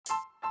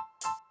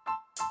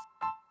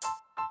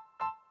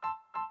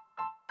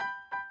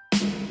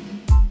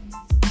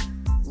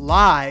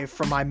Live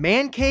from my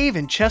man cave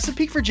in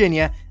Chesapeake,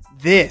 Virginia,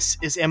 this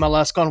is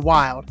MLS Gone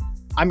Wild.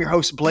 I'm your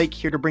host, Blake,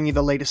 here to bring you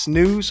the latest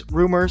news,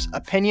 rumors,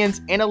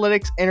 opinions,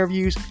 analytics,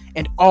 interviews,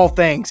 and all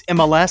things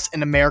MLS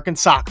and American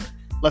soccer.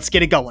 Let's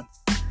get it going.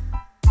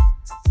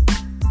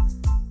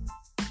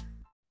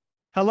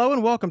 Hello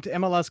and welcome to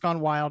MLS Gone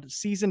Wild,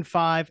 Season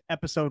 5,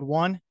 Episode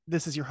 1.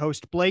 This is your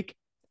host, Blake.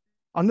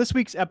 On this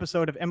week's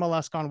episode of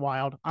MLS Gone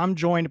Wild, I'm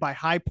joined by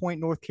High Point,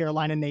 North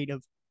Carolina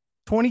native,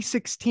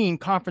 2016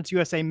 Conference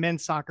USA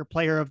Men's Soccer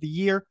Player of the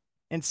Year,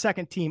 and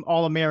second team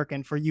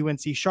All-American for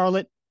UNC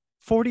Charlotte,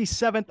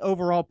 47th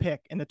overall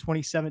pick in the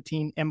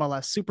 2017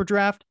 MLS Super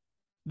Draft,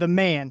 the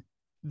man,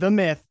 the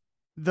myth,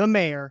 the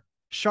mayor,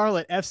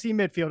 Charlotte FC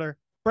midfielder,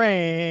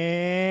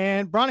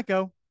 Brant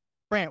Bronico.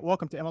 Brant,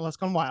 welcome to MLS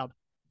Gone Wild.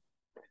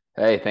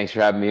 Hey, thanks for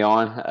having me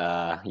on.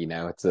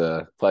 It's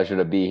a pleasure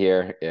to be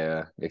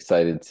here.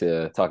 Excited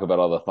to talk about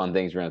all the fun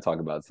things we're going to talk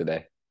about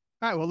today.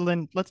 All right, well,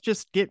 then let's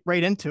just get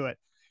right into it.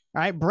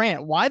 All right,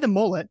 Brant, why the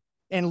mullet?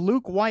 And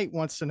Luke White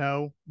wants to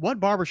know, what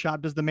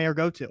barbershop does the mayor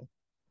go to?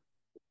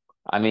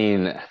 I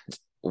mean,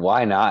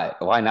 why not?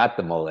 Why not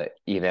the mullet?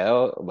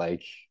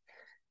 Like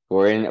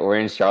we're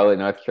in Charlotte,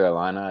 North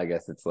Carolina. I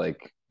guess it's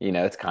like,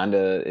 it's kind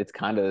of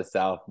the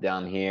South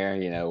down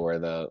here, where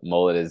the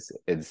mullet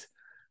is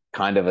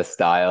kind of a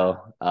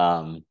style.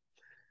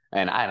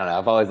 And I don't know,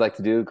 I've always liked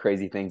to do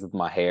crazy things with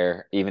my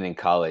hair. Even in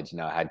college,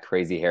 I had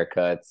crazy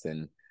haircuts,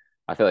 and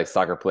I feel like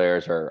soccer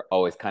players are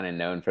always kind of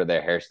known for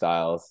their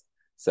hairstyles.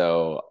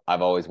 So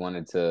I've always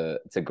wanted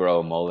to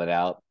grow a mullet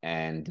out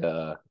and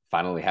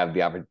finally have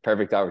the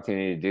perfect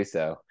opportunity to do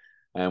so.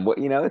 And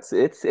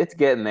it's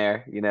getting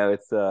there.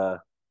 It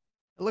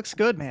looks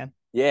good, man.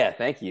 Yeah,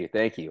 thank you.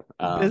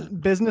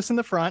 Business in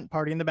the front,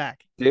 party in the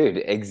back. Dude,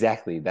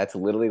 exactly. That's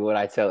literally what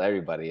I tell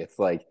everybody. It's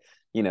like,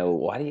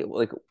 why do you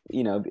like,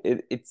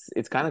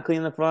 it's kind of clean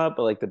in the front,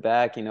 but like the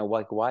back,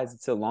 like why is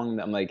it so long?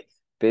 I'm like,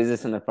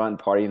 business in the front,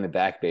 party in the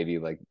back, baby.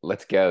 Like,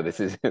 let's go. This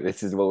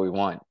is what we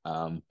want.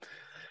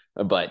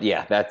 But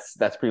yeah, that's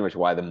pretty much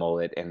why the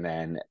mullet. And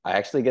then I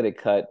actually get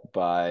it cut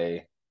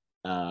by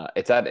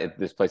it's at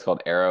this place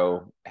called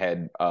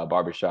Arrowhead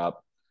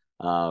Barbershop.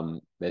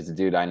 There's a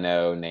dude I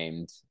know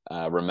named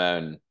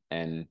Ramon,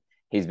 and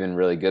he's been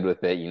really good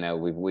with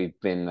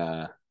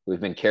it. We've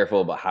been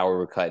careful about how we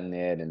were cutting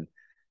it and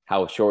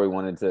how short we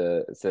wanted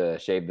to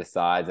shave the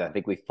sides. I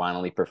think we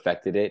finally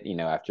perfected it,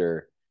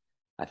 after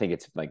I think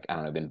it's like, I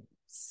don't know, been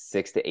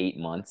 6 to 8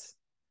 months.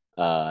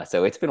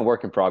 So it's been a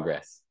work in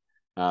progress.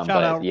 Shout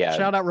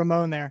out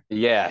Ramon there.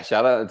 Yeah,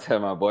 shout out to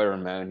my boy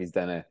Ramon. He's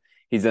done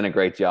a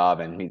great job,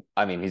 and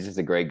he's just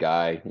a great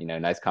guy.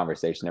 Nice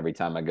conversation every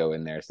time I go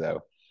in there.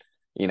 So,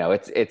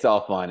 it's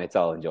all fun. It's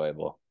all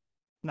enjoyable.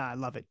 Nah, I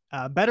love it.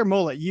 Better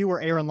mullet, you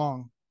or Aaron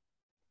Long?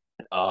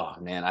 Oh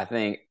man, I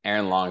think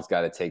Aaron Long's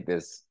got to take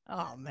this.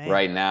 Oh man,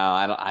 right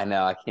now. I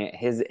know I can't.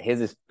 His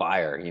is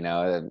fire.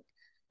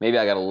 Maybe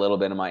I got a little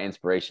bit of my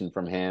inspiration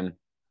from him.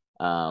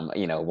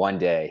 One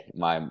day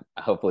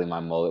hopefully my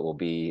mullet will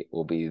be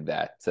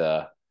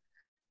that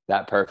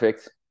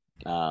perfect.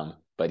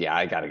 But yeah,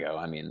 I gotta go.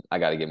 I mean, I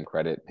gotta give him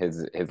credit.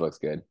 His looks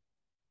good.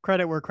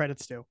 Credit where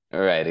credit's due.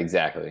 All right,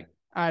 exactly.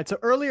 All right. So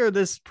earlier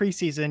this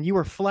preseason, you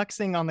were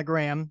flexing on the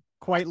gram,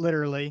 quite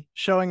literally,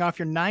 showing off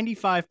your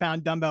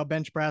 95-pound dumbbell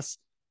bench press.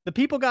 The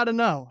people got to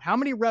know, how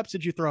many reps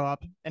did you throw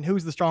up, and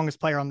who's the strongest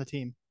player on the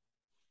team?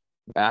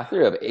 I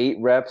threw up 8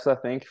 reps, I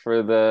think,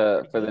 for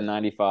the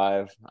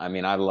 95. I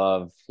mean, I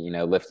love,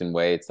 lifting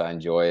weights. I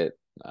enjoy it,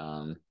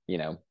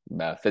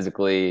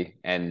 physically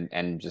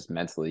and just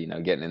mentally,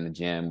 getting in the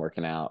gym,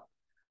 working out.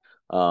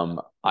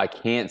 I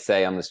can't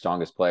say I'm the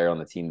strongest player on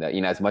the team that,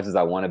 as much as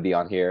I want to be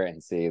on here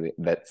and say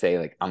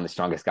like I'm the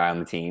strongest guy on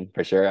the team,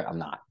 for sure, I'm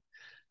not.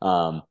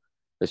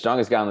 The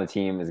strongest guy on the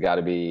team has got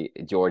to be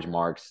George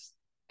Marks.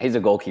 He's a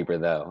goalkeeper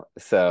though,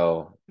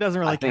 so doesn't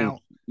really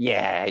count.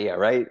 Yeah,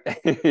 right.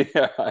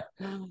 Yeah.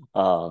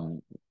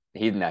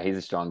 He's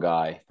a strong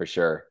guy for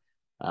sure.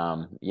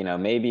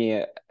 Maybe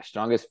a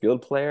strongest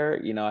field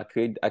player.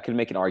 I could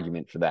make an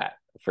argument for that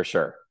for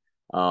sure.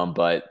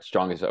 But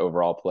strongest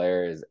overall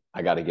player is,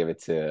 I got to give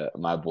it to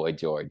my boy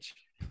George.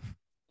 All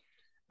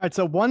right,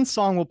 so one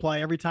song will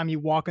play every time you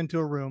walk into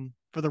a room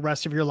for the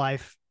rest of your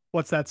life.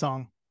 What's that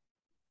song?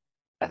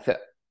 Man,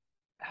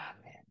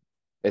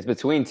 it's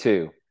between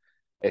two.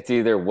 It's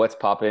either "What's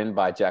Poppin'"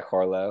 by Jack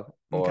Harlow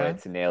or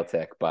it's "Nail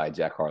Tech" by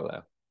Jack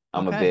Harlow.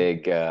 I'm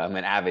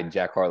an avid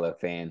Jack Harlow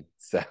fan,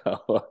 so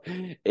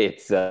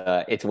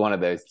it's one of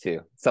those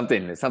two.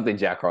 Something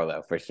Jack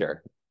Harlow for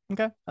sure.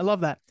 Okay, I love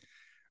that.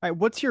 All right,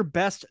 what's your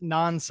best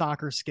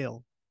non-soccer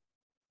skill?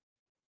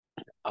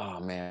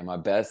 Oh man, my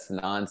best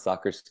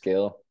non-soccer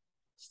skill.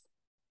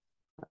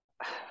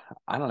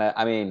 I don't know.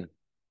 I mean,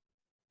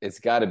 it's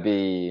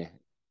probably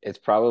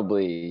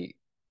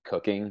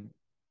cooking.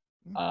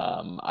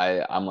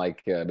 I'm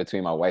like,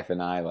 between my wife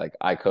and I, like,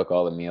 I cook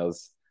all the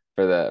meals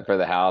for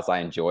the house. I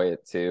enjoy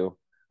it too.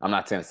 I'm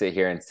not gonna sit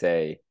here and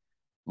say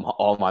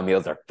all my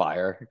meals are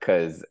fire,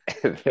 because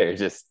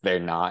they're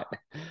not.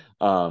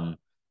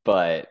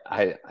 But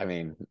I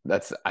mean,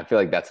 I feel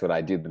like that's what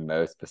I do the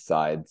most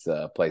besides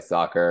play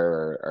soccer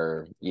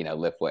or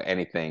lift weight,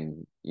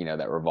 anything,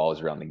 that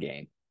revolves around the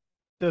game.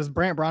 Does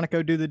Brant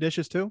Bronico do the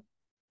dishes too?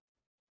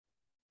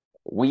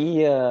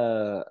 We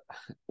uh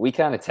we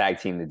kind of tag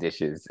team the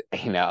dishes,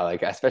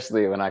 like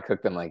especially when I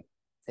cook them, like,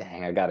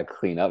 dang, I gotta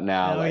clean up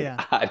now. Oh Like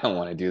yeah. I don't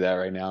want to do that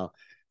right now.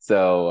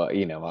 So,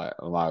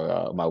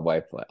 my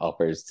wife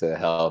offers to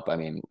help. I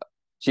mean,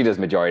 she does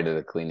majority of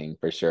the cleaning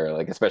for sure.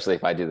 Like especially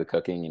if I do the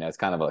cooking, it's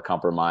kind of a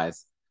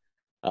compromise.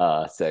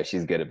 So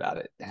she's good about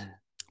it.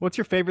 What's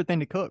your favorite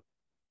thing to cook?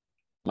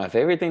 My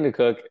favorite thing to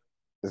cook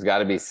has got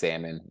to be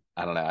salmon.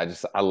 I don't know.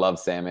 I love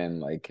salmon.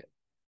 Like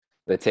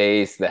the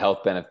taste, the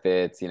health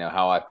benefits,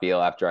 how I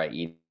feel after I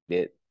eat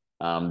it.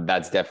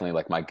 That's definitely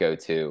like my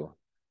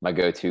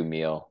go-to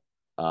meal.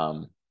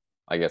 Um,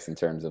 I guess in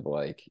terms of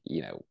like,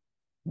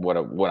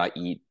 what I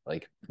eat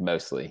like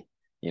mostly,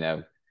 you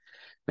know,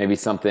 maybe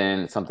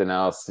something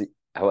else.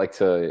 I like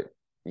to,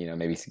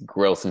 maybe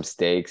grill some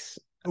steaks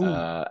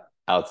Ooh,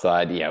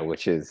 outside, yeah,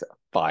 which is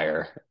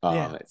fire.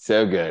 yeah. It's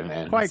so good,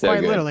 man. It's so Quite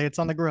good. literally, it's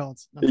on the grill.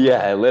 That's awesome.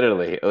 Yeah,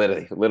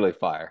 literally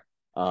fire.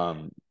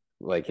 Um,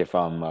 like if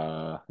I'm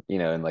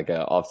in like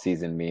a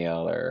off-season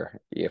meal, or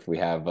if we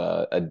have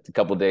a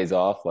couple days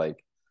off,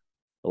 like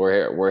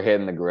we're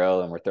hitting the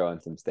grill and we're throwing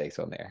some steaks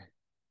on there.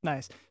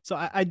 Nice. So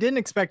I didn't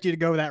expect you to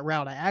go that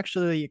route. I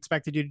actually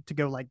expected you to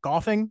go like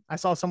golfing. I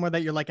saw somewhere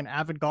that you're like an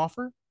avid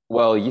golfer.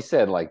 Well, you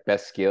said like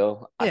best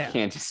skill. I Yeah.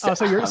 can't just say, Oh, I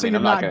so mean, you're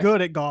I'm not not gonna.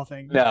 good at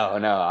golfing. No.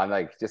 I'm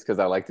like, just because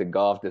I like to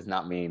golf does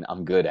not mean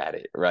I'm good at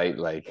it, right?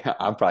 Like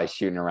I'm probably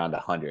shooting around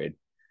 100.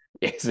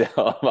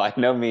 So by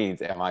no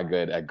means am I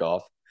good at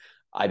golf.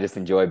 I just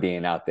enjoy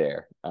being out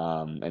there,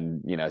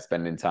 and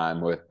spending time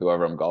with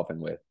whoever I'm golfing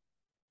with.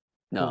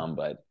 Cool.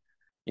 But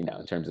in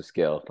terms of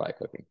skill, probably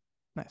cooking.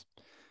 Nice.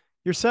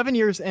 You're 7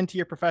 years into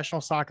your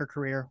professional soccer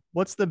career.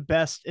 What's the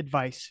best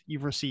advice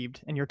you've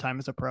received in your time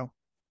as a pro?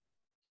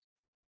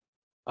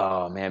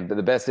 Oh man, but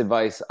the best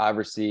advice I've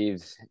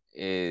received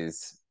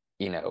is,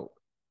 you know,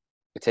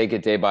 take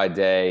it day by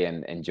day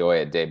and enjoy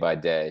it day by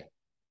day.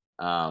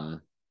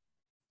 Um,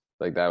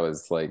 like that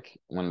was like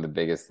one of the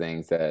biggest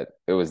things that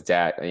it was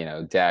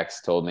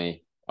Dax told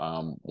me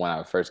when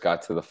I first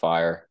got to the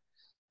Fire.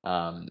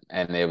 And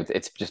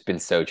it's just been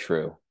so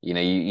true.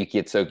 You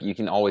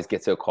can always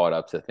get so caught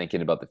up to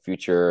thinking about the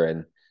future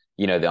and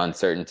the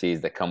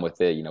uncertainties that come with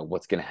it.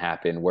 What's going to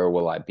happen? Where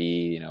will I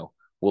be?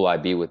 Will I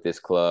be with this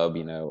club?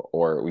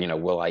 Or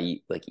will I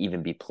like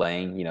even be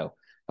playing?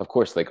 Of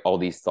course, like all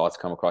these thoughts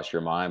come across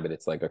your mind, but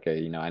it's like,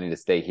 okay, I need to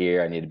stay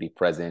here. I need to be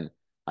present.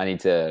 I need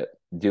to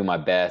do my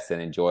best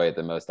and enjoy it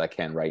the most I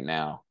can right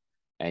now.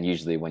 And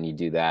usually, when you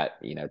do that,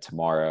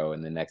 tomorrow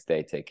and the next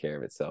day take care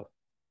of itself.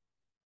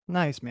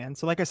 Nice, man.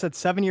 So, like I said,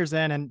 7 years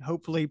in and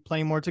hopefully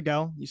plenty more to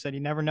go. You said you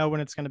never know when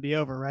it's going to be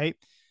over, right?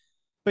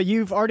 But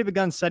you've already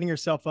begun setting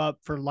yourself up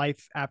for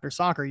life after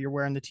soccer. You're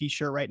wearing the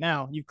t-shirt right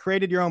now. You've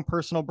created your own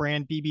personal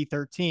brand,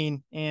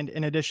 BB13. And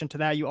in addition to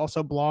that, you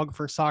also blog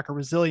for Soccer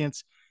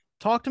Resilience.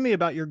 Talk to me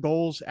about your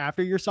goals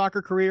after your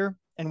soccer career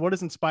and what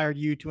has inspired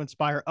you to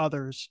inspire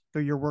others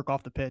through your work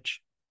off the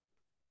pitch.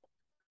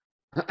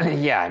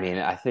 Yeah, I mean,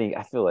 I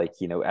feel like,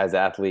 as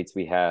athletes,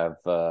 we have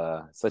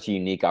such a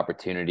unique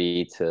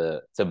opportunity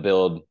to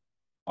build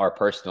our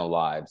personal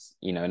lives,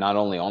 not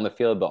only on the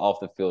field, but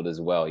off the field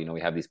as well. We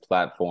have these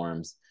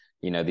platforms,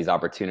 these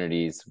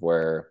opportunities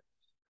where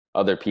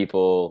other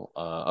people,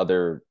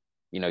 other,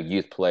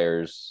 youth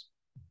players,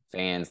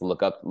 fans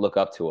look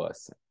up to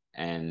us.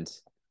 And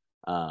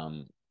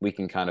we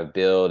can kind of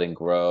build and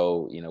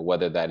grow,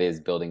 whether that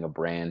is building a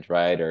brand,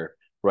 right? Or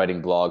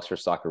writing blogs for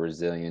Soccer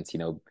Resilience,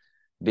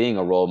 being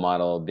a role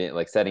model, being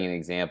like setting an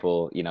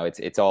example,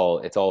 it's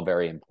all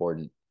very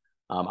important.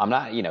 I'm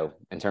not,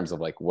 in terms of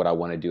like what I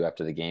want to do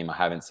after the game, I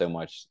haven't so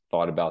much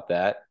thought about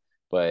that.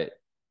 But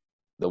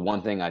the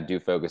one thing I do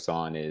focus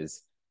on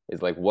is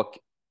like what,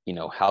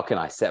 how can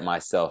I set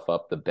myself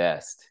up the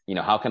best?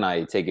 How can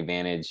I take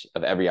advantage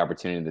of every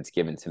opportunity that's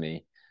given to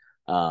me?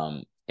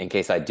 In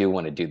case I do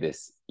want to do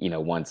this,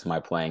 once my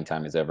playing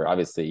time is over.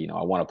 Obviously,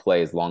 I want to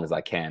play as long as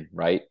I can,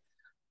 right?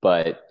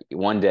 But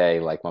one day,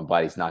 like my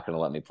body's not going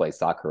to let me play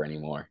soccer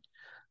anymore.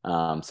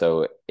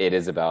 So it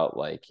is about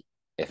like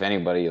if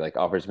anybody like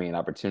offers me an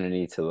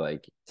opportunity to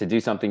do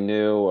something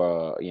new,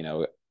 or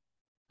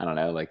I don't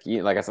know, like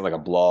I said, like a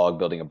blog,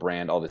 building a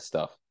brand, all this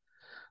stuff.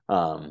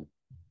 Um,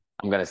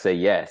 I'm gonna say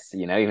yes,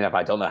 even if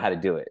I don't know how to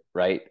do it,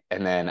 right?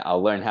 And then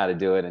I'll learn how to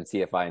do it and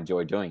see if I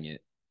enjoy doing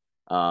it.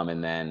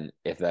 And then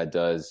if that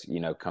does,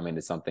 come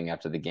into something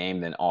after the game,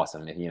 then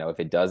awesome. If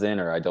it doesn't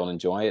or I don't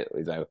enjoy it,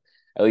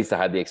 at least I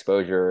had the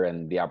exposure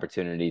and the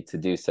opportunity to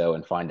do so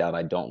and find out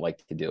I don't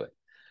like to do it.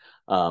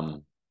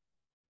 Um,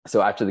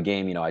 so after the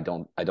game, I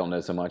don't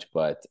know so much,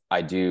 but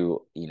I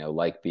do,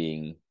 like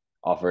being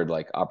offered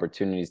like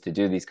opportunities to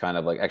do these kind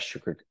of like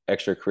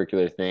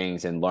extracurricular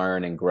things and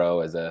learn and grow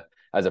as a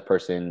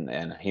person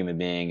and a human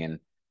being and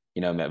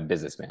a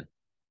businessman.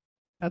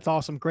 That's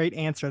awesome. Great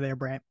answer there,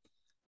 Brant.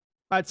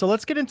 All right, so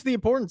let's get into the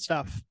important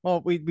stuff.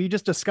 Well, we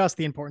just discussed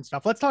the important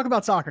stuff. Let's talk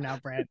about soccer now,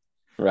 Brant.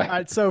 Right. All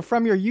right. So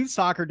from your youth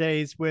soccer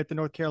days with the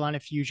North Carolina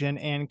Fusion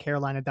and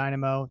Carolina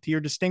Dynamo to your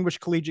distinguished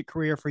collegiate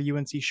career for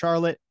UNC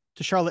Charlotte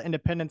to Charlotte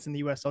Independence in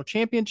the USL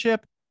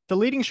Championship to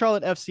leading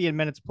Charlotte FC in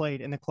minutes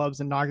played in the club's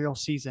inaugural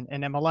season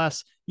in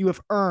MLS, you have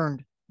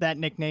earned that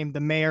nickname, the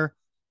Mayor.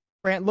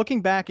 Brant,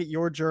 looking back at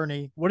your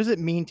journey, what does it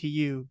mean to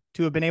you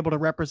to have been able to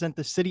represent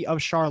the city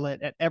of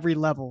Charlotte at every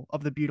level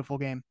of the beautiful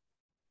game?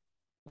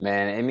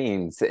 Man, it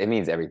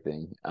means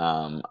everything.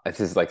 This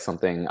is like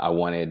something I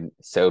wanted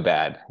so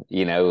bad.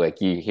 Like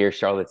you hear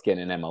Charlotte's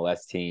getting an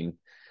MLS team,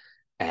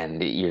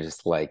 and you're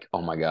just like,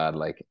 oh my God,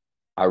 like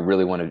I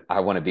want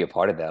to be a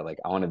part of that. Like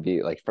I want to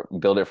be like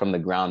build it from the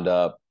ground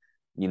up,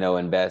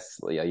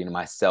 invest,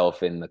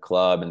 myself in the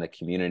club and the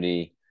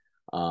community,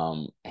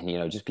 and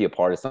just be a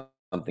part of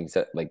something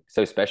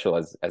so special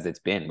as it's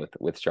been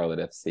with Charlotte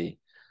FC.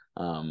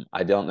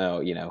 I don't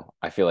know,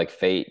 I feel like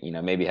fate,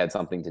 maybe had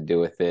something to do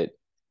with it,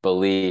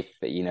 belief,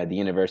 the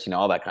universe,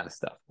 all that kind of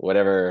stuff,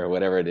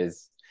 whatever it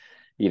is,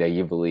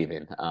 you believe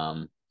in.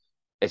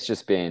 It's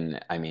just been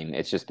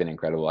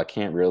incredible. I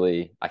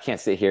can't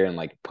sit here and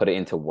like put it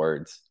into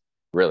words,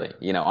 really.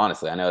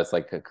 Honestly, I know it's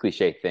like a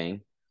cliche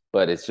thing,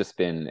 but it's just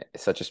been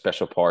such a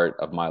special part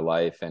of my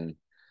life. And,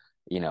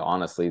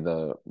 honestly,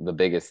 the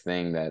biggest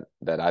thing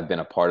that I've been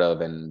a part of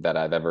and that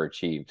I've ever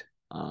achieved.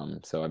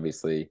 So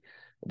obviously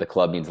the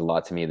club means a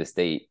lot to me. The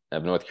state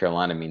of North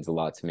Carolina means a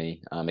lot to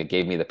me. It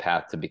gave me the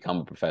path to become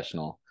a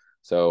professional.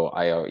 So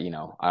I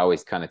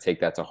always kind of take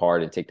that to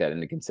heart and take that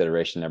into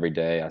consideration every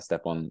day. I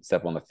step on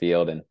the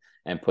field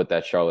and put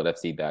that Charlotte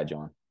FC badge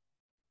on.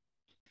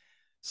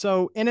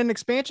 So, in an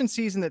expansion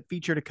season that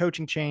featured a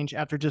coaching change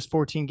after just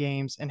 14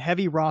 games and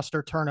heavy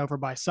roster turnover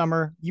by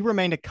summer, you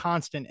remained a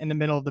constant in the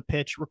middle of the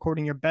pitch,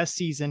 recording your best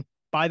season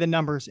by the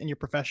numbers in your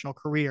professional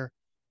career.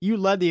 You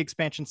led the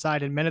expansion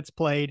side in minutes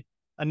played,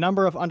 a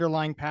number of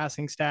underlying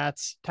passing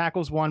stats,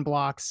 tackles won,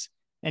 blocks,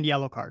 and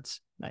yellow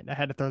cards. I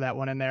had to throw that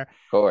one in there.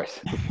 Of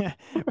course.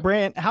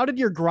 Brant, how did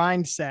your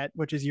grind set,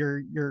 which is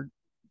your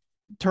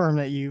term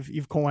that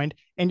you've coined,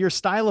 and your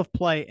style of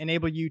play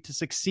enable you to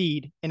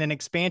succeed in an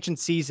expansion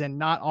season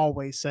not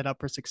always set up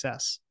for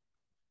success?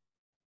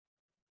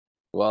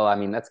 Well, I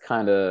mean, that's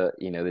kind of,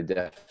 the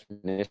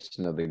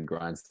definition of the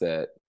grind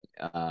set.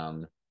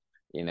 Um,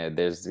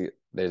 there's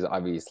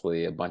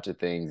obviously a bunch of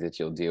things that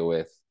you'll deal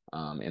with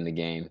in the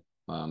game.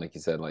 Like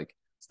you said, like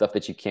stuff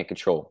that you can't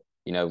control.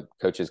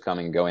 Coaches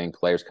coming and going,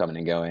 players coming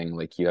and going.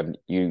 Like you have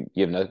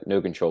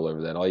no control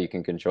over that. All you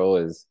can control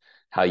is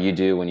how you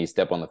do when you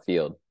step on the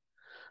field.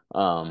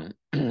 Um,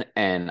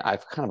 and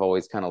I've kind of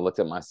always kind of looked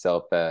at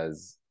myself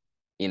as,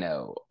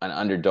 an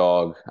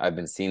underdog. I've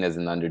been seen as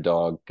an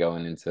underdog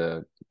going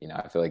into,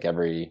 I feel like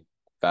every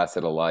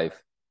facet of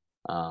life.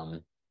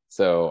 Um,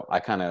 so I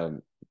kind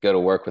of go to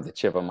work with a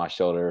chip on my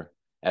shoulder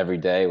every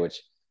day,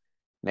 which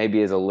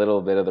maybe is a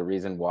little bit of the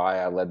reason why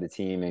I led the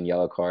team in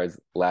yellow cards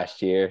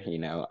last year.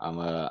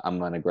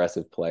 I'm an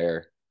aggressive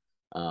player.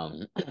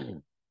 Um,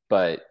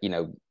 but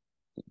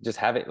just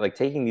have it like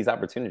taking these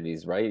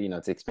opportunities, right?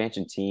 It's an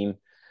expansion team,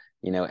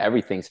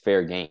 everything's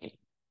fair game.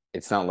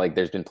 It's not like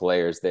there's been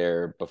players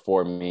there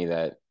before me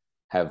that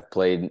have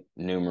played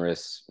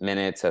numerous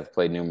minutes, have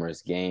played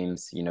numerous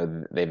games.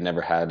 There's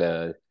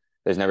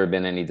never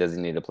been any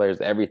designated players.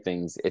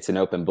 It's an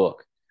open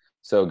book.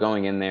 So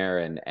going in there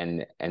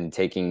and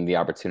taking the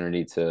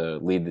opportunity to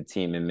lead the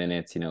team in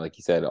minutes, like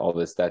you said, all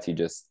the stats you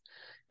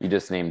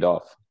just named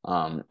off.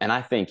 And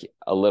I think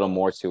a little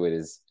more to it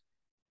is,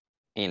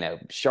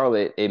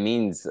 Charlotte, it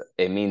means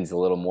a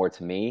little more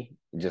to me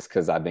just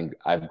because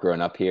I've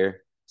grown up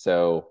here.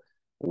 So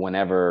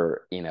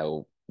whenever,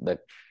 the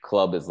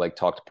club is like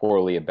talked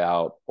poorly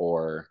about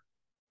or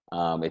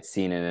it's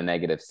seen in a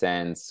negative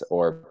sense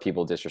or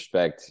people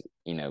disrespect,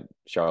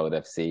 Charlotte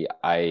FC,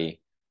 I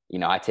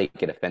take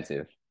it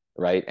offensive,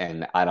 right?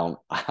 And I don't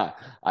I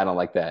don't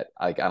like that.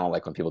 Like I don't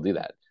like when people do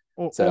that.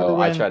 So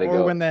I try to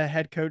When go, the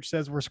head coach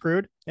says we're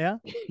screwed. Yeah.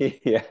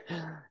 yeah,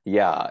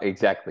 yeah,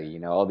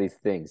 exactly. All these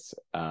things.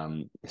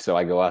 So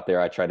I go out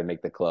there, I try to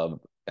make the club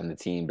and the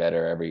team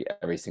better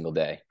every single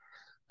day.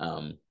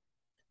 Um,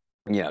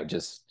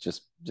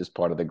 just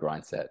part of the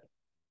grind set.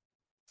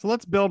 So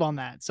let's build on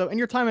that. So in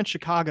your time in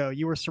Chicago,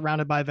 you were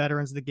surrounded by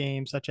veterans of the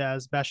game, such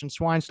as Bastian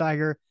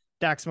Schweinsteiger,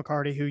 Dax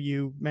McCarty, who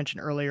you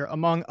mentioned earlier,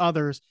 among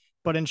others.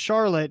 But in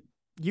Charlotte,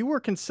 you were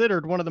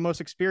considered one of the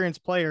most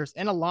experienced players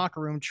in a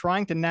locker room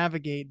trying to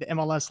navigate the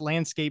MLS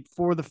landscape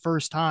for the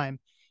first time.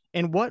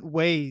 In what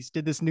ways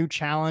did this new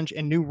challenge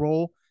and new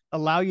role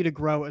allow you to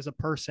grow as a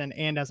person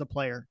and as a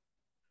player?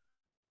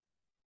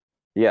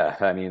 Yeah,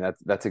 I mean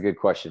that's a good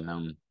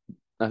question.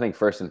 I think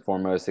first and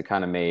foremost, it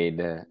kind of made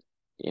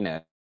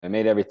it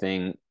made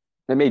everything.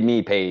 It made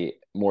me pay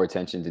more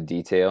attention to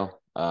detail,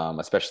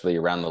 especially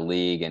around the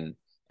league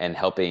and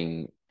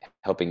helping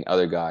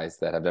other guys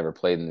that have never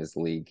played in this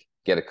league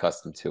get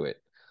accustomed to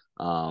it.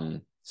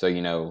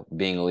 So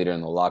being a leader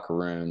in the locker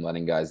room,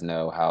 letting guys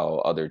know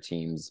how other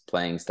teams'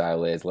 playing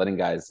style is, letting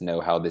guys know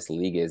how this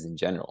league is in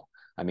general.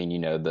 I mean,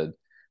 the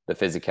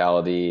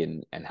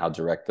physicality and how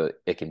direct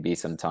it can be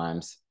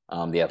sometimes,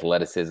 the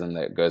athleticism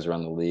that goes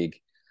around the league.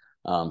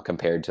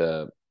 compared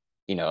to,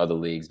 other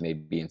leagues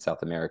maybe in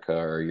South America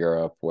or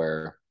Europe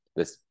where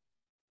the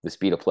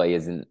speed of play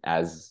isn't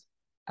as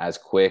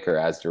quick or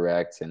as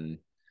direct. And,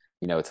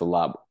 it's a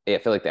lot, I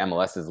feel like the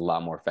MLS is a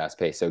lot more fast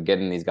paced. So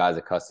getting these guys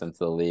accustomed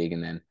to the league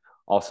and then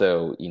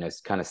also,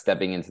 kind of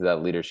stepping into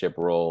that leadership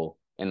role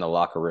in the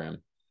locker room,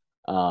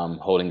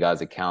 holding guys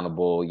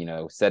accountable,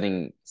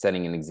 setting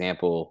an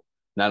example,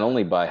 not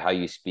only by how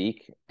you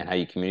speak and how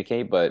you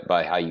communicate, but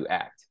by how you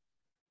act.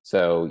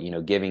 So,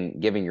 giving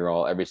your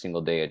all every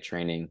single day at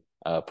training,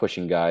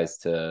 pushing guys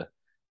to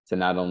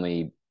not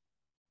only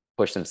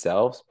push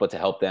themselves, but to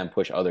help them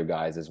push other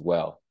guys as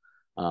well.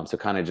 So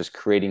kind of just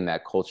creating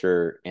that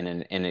culture in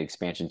an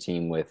expansion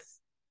team with,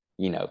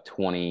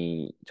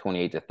 28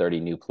 to 30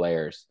 new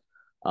players,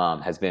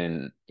 has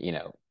been,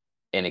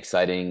 an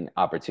exciting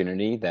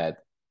opportunity that,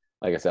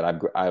 like I said,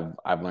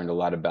 I've learned a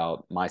lot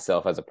about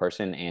myself as a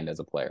person and as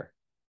a player.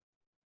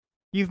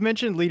 You've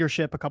mentioned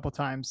leadership a couple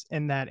times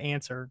in that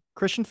answer.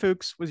 Christian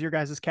Fuchs was your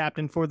guys'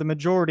 captain for the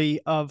majority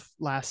of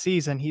last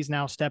season. He's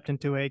now stepped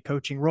into a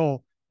coaching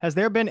role. Has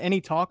there been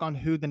any talk on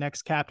who the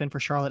next captain for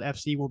Charlotte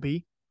FC will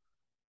be?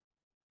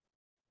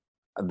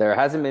 There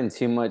hasn't been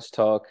too much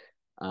talk.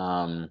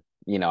 I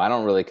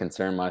don't really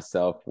concern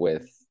myself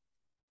with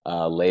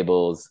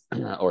labels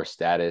or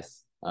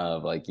status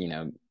of, like,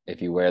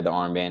 if you wear the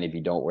armband, if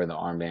you don't wear the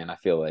armband. I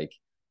feel like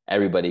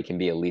everybody can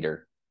be a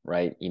leader,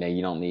 right?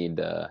 You don't need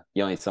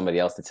somebody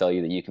else to tell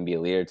you that you can be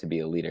a leader to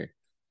be a leader.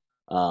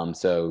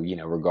 So,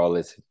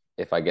 regardless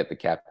if I get the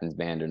captain's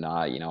band or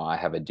not, I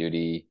have a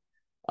duty,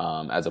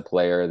 as a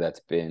player that's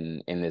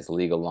been in this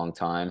league a long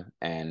time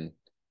and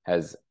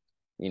has,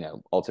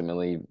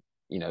 ultimately,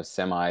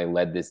 semi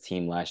led this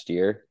team last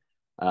year,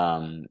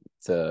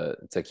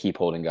 to keep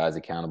holding guys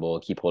accountable,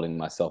 keep holding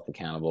myself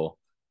accountable,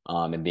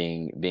 and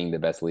being the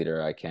best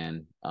leader I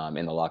can,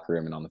 in the locker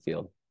room and on the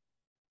field.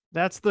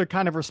 That's the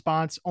kind of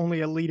response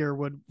only a leader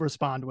would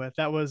respond with.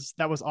 That was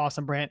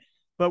awesome, Brant.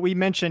 But we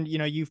mentioned,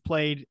 you've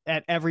played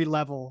at every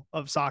level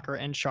of soccer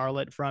in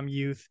Charlotte, from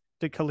youth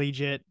to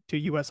collegiate to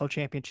USL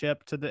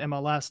Championship to the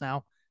MLS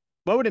now.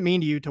 What would it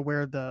mean to you to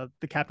wear the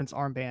captain's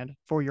armband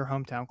for your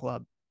hometown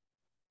club?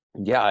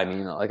 Yeah, I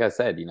mean, like I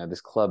said,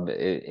 this club,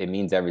 it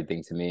means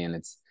everything to me, and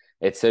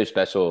it's so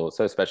special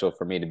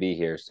for me to be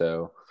here.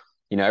 So,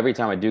 every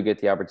time I do get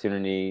the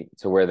opportunity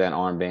to wear that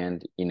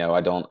armband,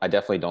 I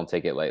definitely don't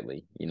take it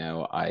lightly.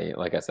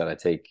 Like I said, I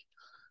take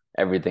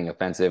everything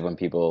offensive when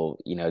people,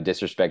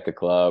 disrespect the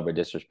club or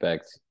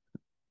disrespect,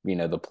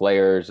 the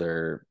players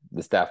or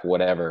the staff,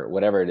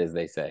 whatever it is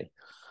they say.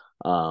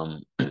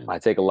 I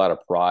take a lot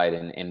of pride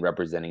in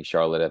representing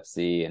Charlotte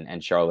FC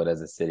and Charlotte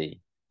as a city.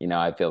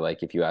 I feel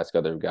like if you ask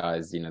other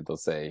guys, they'll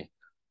say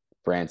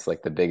Brant's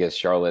like the biggest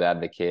Charlotte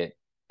advocate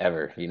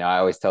ever. I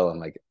always tell them,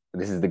 like,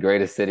 this is the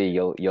greatest city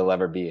you'll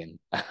ever be in.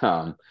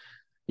 Not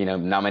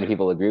many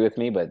people agree with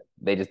me, but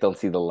they just don't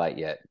see the light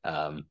yet.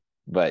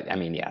 But I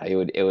mean, yeah,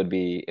 it would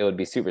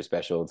be super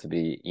special to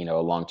be, a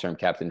long-term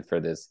captain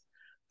for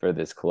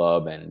this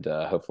club, and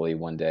hopefully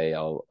one day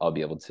I'll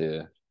be able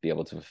to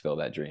fulfill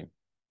that dream.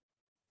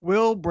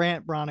 Will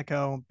Brant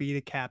Bronico be the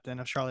captain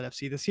of Charlotte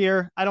FC this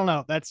year? I don't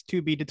know. That's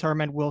to be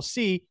determined. We'll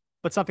see.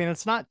 But something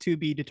that's not to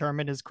be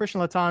determined is Christian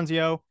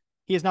Latanzio.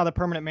 He is now the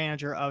permanent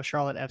manager of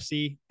Charlotte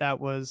FC. That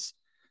was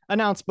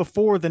announced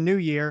before the new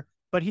year,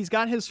 but he's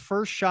got his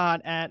first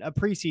shot at a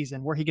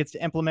preseason where he gets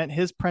to implement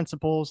his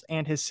principles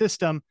and his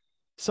system.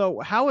 So,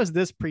 how has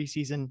this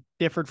preseason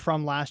differed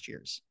from last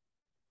year's?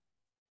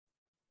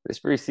 This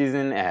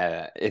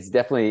preseason,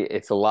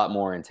 it's a lot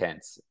more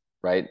intense,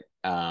 right?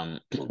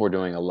 We're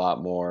doing a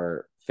lot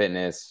more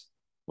fitness.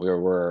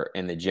 We're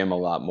in the gym a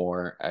lot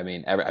more. I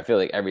mean, I feel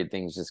like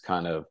everything's just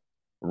kind of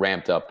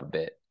ramped up a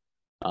bit,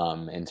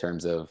 in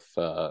terms of,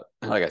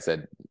 like I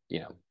said,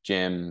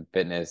 gym,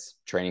 fitness,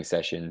 training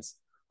sessions.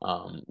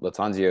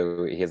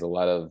 Latanzio, he has a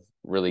lot of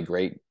really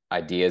great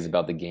ideas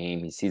about the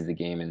game. He sees the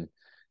game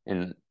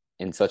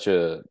in such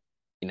a,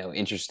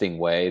 interesting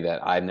way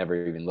that I've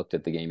never even looked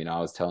at the game. I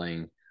was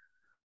telling,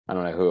 I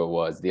don't know who it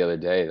was the other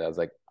day, that I was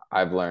like,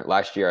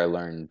 last year I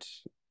learned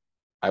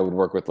I would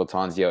work with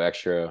Latanzio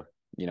extra,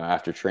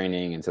 after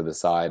training and to the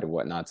side and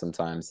whatnot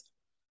sometimes.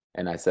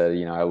 And I said,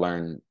 I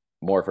learned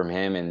more from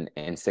him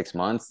in 6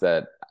 months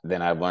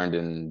than I've learned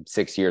in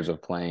 6 years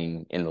of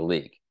playing in the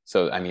league.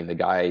 So, I mean, the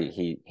guy,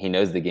 he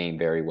knows the game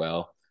very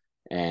well.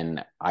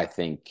 And I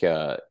think,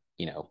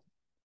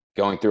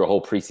 going through a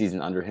whole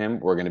preseason under him,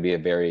 we're going to be a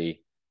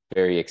very,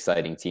 very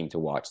exciting team to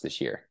watch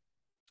this year.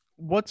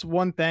 What's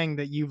one thing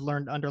that you've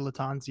learned under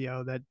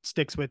Latanzio that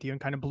sticks with you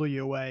and kind of blew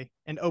you away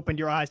and opened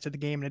your eyes to the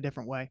game in a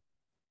different way?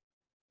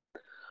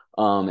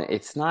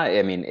 It's not,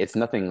 I mean, it's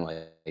nothing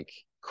like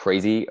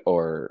crazy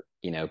or,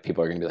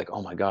 people are going to be like,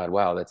 oh my God,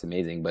 wow, that's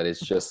amazing. But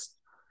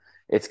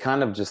it's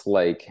kind of just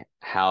like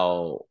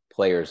how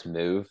players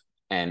move.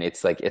 And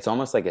it's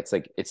almost like,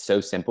 it's so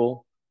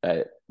simple.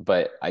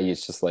 But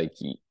it's just like,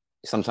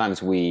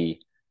 sometimes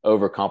we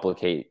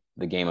overcomplicate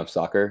the game of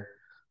soccer.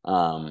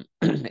 Um,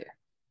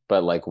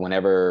 but like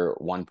whenever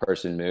one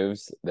person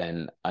moves,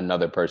 then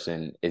another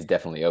person is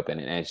definitely open.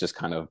 And it's just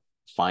kind of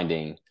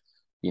finding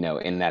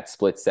in that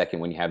split second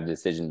when you have the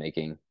decision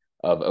making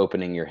of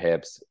opening your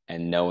hips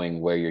and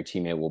knowing where your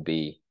teammate will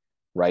be,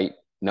 right?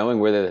 Knowing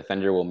where the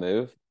defender will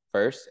move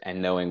first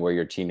and knowing where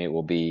your teammate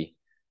will be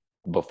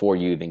before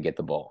you even get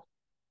the ball.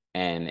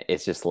 And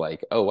it's just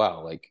like, oh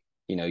wow, like,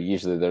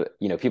 usually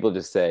people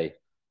just say,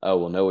 oh,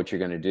 we'll know what you're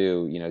going to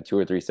do, 2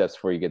 or 3 steps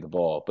before you get the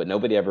ball, but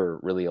nobody ever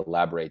really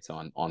elaborates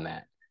on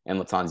that. And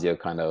Lattanzio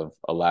kind of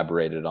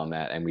elaborated on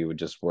that, and we would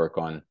just work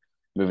on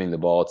moving the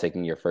ball,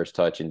 taking your first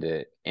touch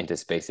into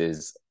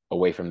spaces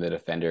away from the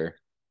defender,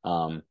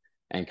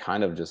 and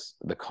kind of just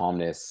the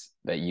calmness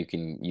that you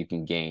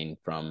can gain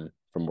from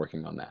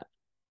working on that.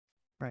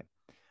 Right.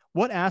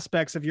 What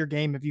aspects of your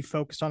game have you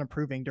focused on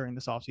improving during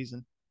this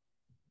offseason?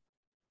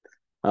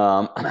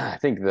 I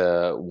think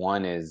the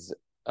one is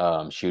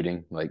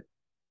shooting, like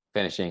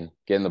finishing,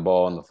 getting the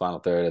ball in the final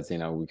third. As I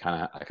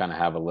kind of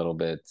have a little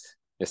bit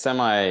a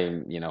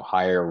semi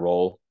higher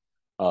role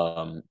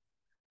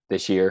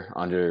this year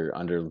under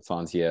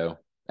Lattanzio,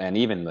 and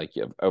even like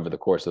over the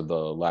course of the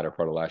latter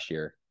part of last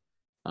year.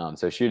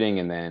 So shooting,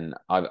 and then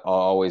I'll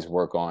always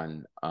work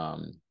on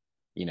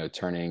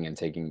turning and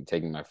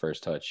taking my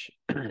first touch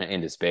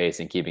into space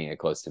and keeping it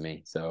close to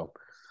me. So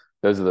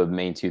those are the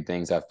main two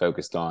things I've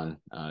focused on,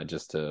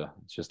 just to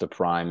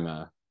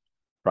prime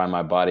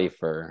my body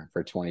for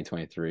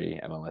 2023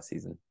 MLS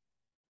season.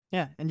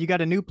 Yeah, and you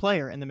got a new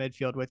player in the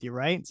midfield with you,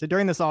 right? So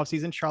during this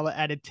offseason, Charlotte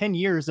added 10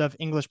 years of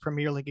English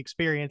Premier League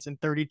experience in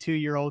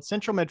 32-year-old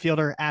central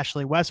midfielder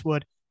Ashley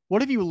Westwood.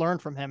 What have you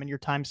learned from him in your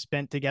time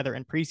spent together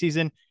in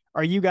preseason?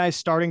 Are you guys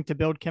starting to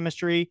build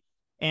chemistry?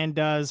 And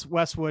does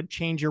Westwood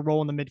change your role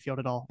in the midfield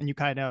at all? And you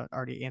kind of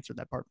already answered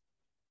that part.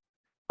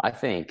 I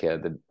think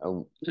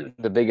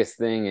the biggest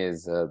thing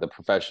is the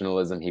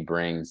professionalism he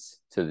brings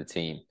to the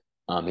team.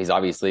 He's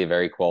obviously a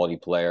very quality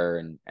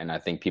player, and I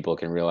think people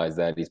can realize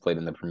that he's played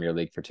in the Premier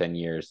League for 10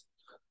 years.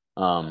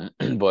 But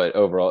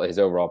his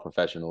overall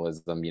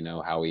professionalism,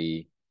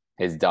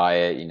 his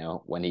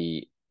diet, when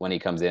he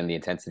comes in, the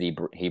intensity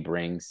he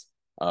brings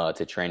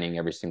to training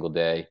every single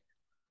day.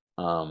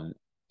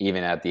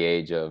 Even at the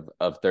age of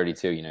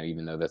 32,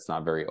 even though that's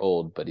not very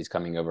old, but he's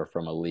coming over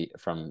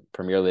from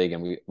Premier League,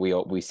 and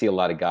we see a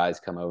lot of guys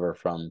come over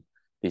from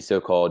these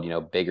so-called,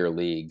 bigger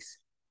leagues,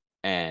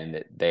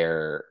 and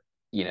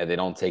they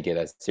don't take it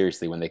as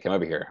seriously when they come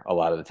over here a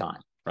lot of the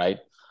time, right?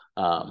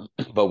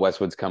 But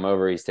Westwood's come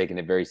over, he's taking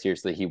it very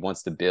seriously. He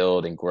wants to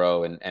build and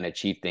grow and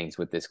achieve things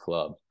with this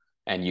club.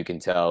 And you can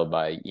tell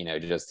by,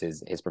 just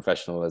his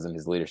professionalism,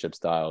 his leadership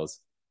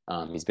styles.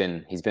 He's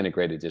been a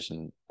great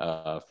addition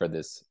for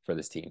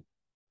this team.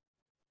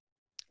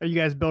 Are you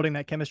guys building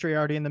that chemistry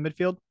already in the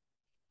midfield?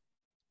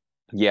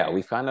 Yeah,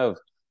 we've kind of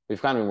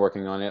been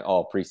working on it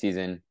all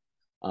preseason.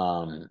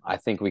 I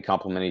think we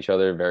complement each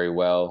other very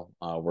well.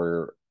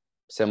 We're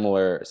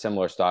similar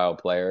style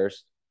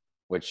players,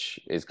 which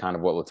is kind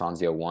of what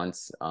Lattanzio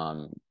wants.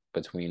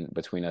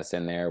 Between us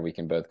in there, we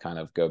can both kind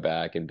of go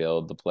back and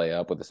build the play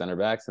up with the center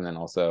backs, and then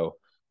also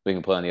we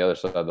can play on the other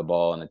side of the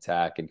ball and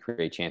attack and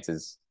create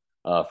chances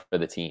for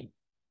the team.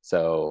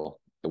 So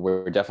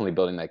we're definitely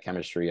building that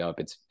chemistry up.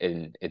 It's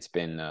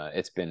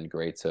been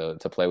great to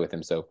play with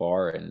him so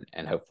far,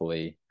 and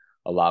hopefully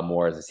a lot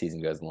more as the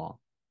season goes along.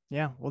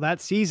 Yeah, well, that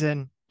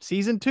season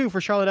 2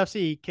 for Charlotte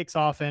FC kicks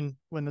off in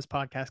when this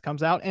podcast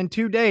comes out in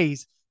 2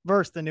 days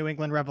versus the New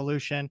England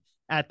Revolution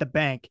at the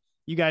Bank.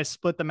 You guys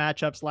split the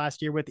matchups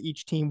last year with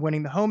each team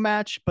winning the home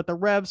match, but the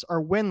Revs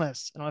are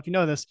winless. I don't know if you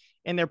know this,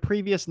 in their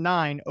previous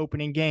 9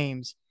 opening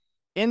games.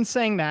 In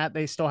saying that,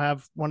 they still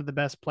have one of the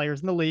best players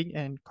in the league,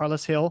 and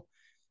Carlos Hill,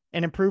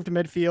 an improved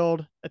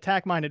midfield,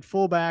 attack-minded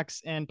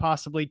fullbacks, and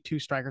possibly 2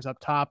 strikers up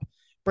top.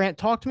 Brant,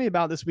 talk to me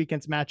about this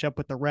weekend's matchup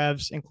with the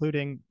Revs,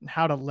 including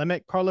how to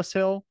limit Carlos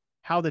Hill,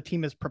 how the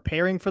team is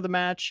preparing for the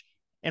match,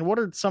 and what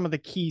are some of the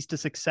keys to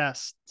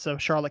success so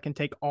Charlotte can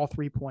take all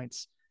 3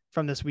 points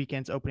from this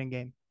weekend's opening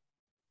game?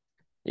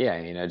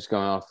 Yeah, just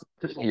going off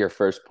your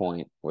first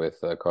point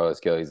with Carlos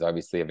Hill, he's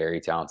obviously a very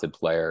talented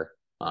player.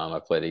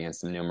 I've played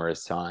against him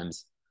numerous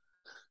times.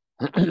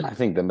 I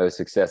think the most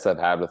success I've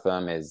had with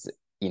him is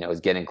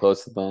getting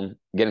close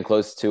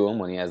to him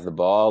when he has the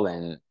ball,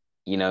 and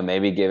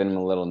maybe giving him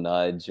a little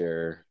nudge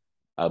or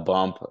a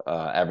bump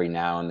every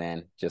now and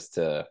then, just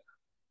to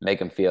make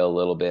him feel a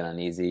little bit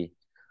uneasy.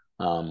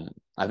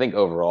 I think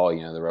overall,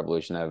 the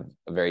Revolution have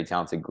a very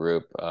talented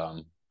group.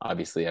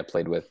 Obviously, I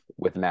played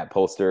with Matt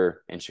Polster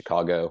in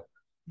Chicago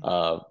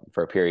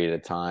for a period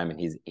of time, and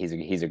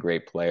he's a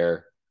great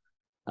player.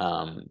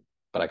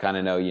 But I kind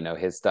of know,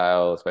 his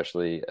style,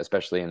 especially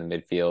in the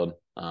midfield.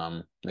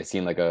 They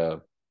seem like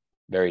a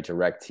very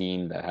direct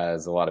team that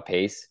has a lot of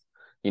pace.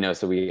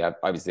 So we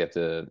obviously have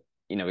to,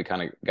 we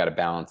kind of got to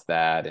balance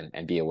that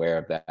and be aware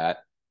of that.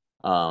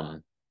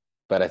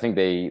 But I think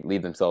they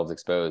leave themselves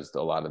exposed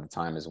a lot of the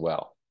time as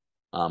well,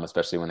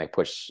 especially when they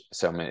push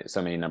so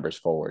many numbers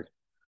forward.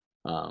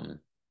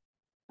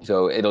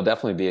 So it'll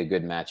definitely be a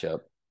good matchup.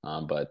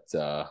 But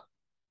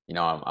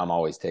I'm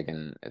always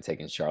taking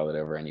Charlotte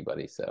over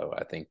anybody. So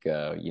I think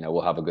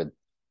we'll have a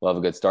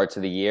good start to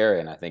the year,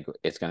 and I think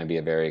it's going to be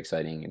a very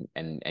exciting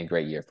and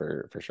great year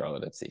for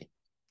Charlotte FC.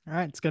 All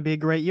right, it's going to be a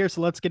great year.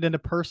 So let's get into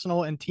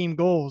personal and team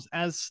goals.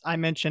 As I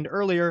mentioned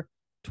earlier,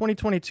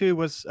 2022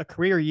 was a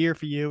career year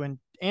for you,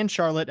 and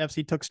Charlotte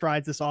FC took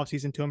strides this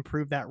offseason to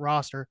improve that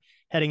roster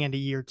heading into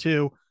year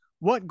two.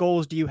 What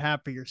goals do you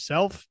have for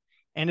yourself?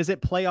 And is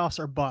it playoffs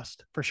or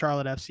bust for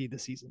Charlotte FC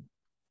this season?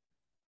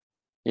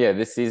 Yeah,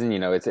 this season,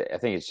 I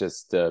think it's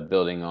just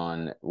building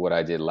on what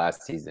I did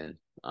last season.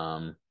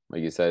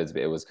 Like you said,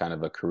 it was kind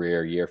of a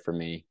career year for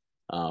me,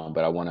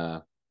 but I want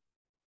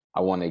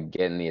to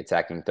get in the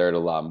attacking third a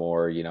lot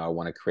more. I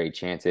want to create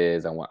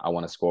chances. I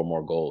want to score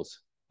more goals.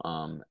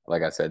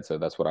 Like I said, so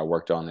that's what I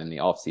worked on in the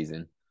off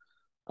season,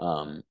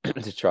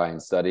 to try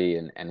and study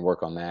and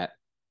work on that.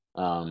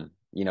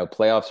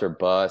 Playoffs are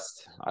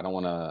bust. I don't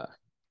want to.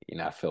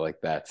 I feel like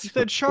You that's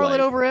said Charlotte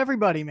like, over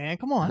everybody, man.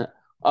 Come on.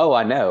 oh,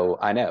 I know,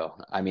 I know.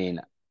 I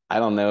mean, I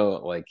don't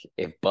know, like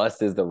if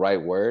bust is the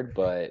right word,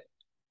 but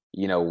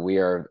we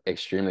are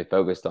extremely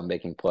focused on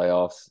making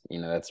playoffs.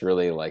 That's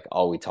really like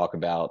all we talk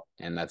about,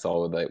 and that's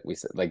all that we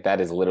like.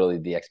 That is literally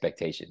the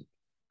expectation.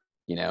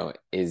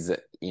 Is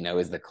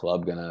the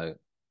club gonna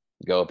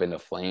go up into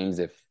flames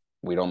if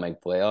we don't make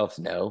playoffs?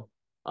 No.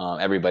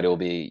 Everybody will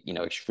be,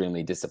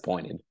 extremely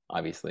disappointed,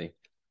 obviously.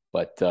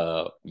 But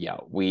yeah,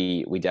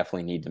 we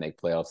definitely need to make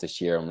playoffs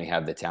this year, and we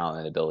have the talent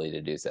and ability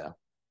to do so.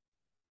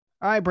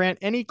 All right, Brant,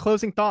 any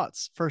closing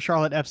thoughts for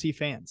Charlotte FC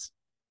fans?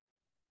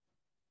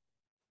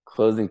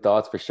 Closing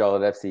thoughts for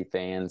Charlotte FC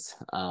fans.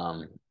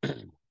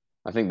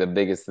 I think the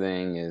biggest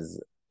thing is,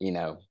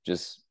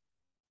 just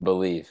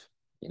believe.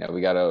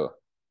 We gotta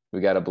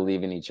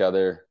believe in each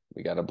other.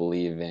 We gotta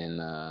believe in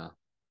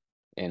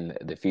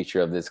the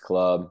future of this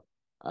club.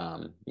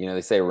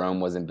 They say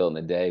Rome wasn't built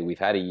in a day. We've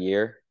had a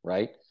year,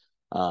 right?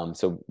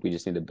 So we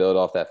just need to build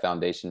off that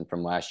foundation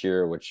from last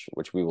year, which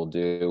we will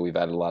do. We've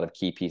added a lot of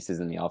key pieces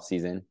in the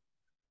offseason.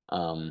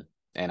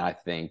 And I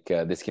think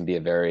this can be a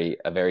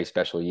very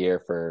special year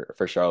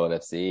for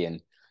Charlotte FC,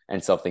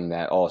 and something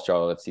that all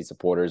Charlotte FC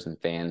supporters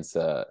and fans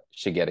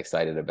should get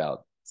excited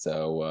about.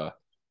 So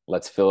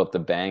let's fill up the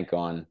bank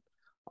on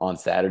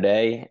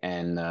Saturday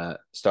and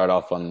start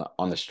off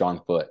on the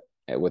strong foot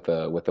with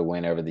a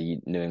win over the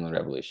New England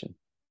Revolution.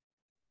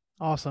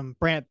 Awesome.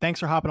 Brant,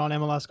 thanks for hopping on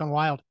MLS Gone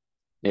Wild.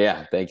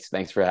 Yeah,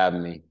 thanks for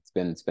having me.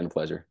 It's been a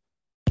pleasure.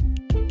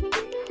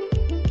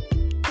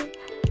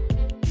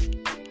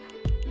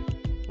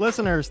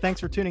 Listeners,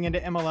 thanks for tuning into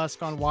MLS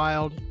Gone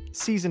Wild,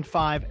 Season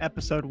 5,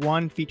 Episode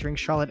 1, featuring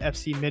Charlotte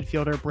FC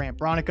midfielder Brant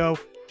Bronico.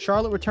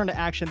 Charlotte returned to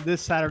action this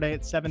Saturday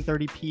at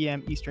 7:30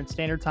 p.m. Eastern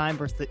Standard Time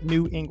versus the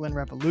New England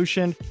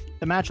Revolution.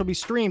 The match will be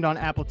streamed on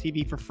Apple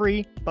TV for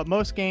free, but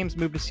most games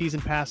move to Season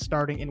Pass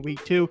starting in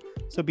Week 2,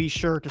 so be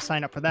sure to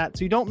sign up for that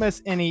so you don't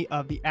miss any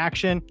of the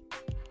action.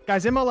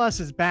 Guys, MLS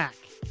is back.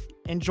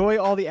 Enjoy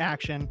all the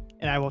action,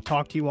 and I will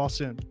talk to you all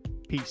soon.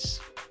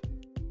 Peace.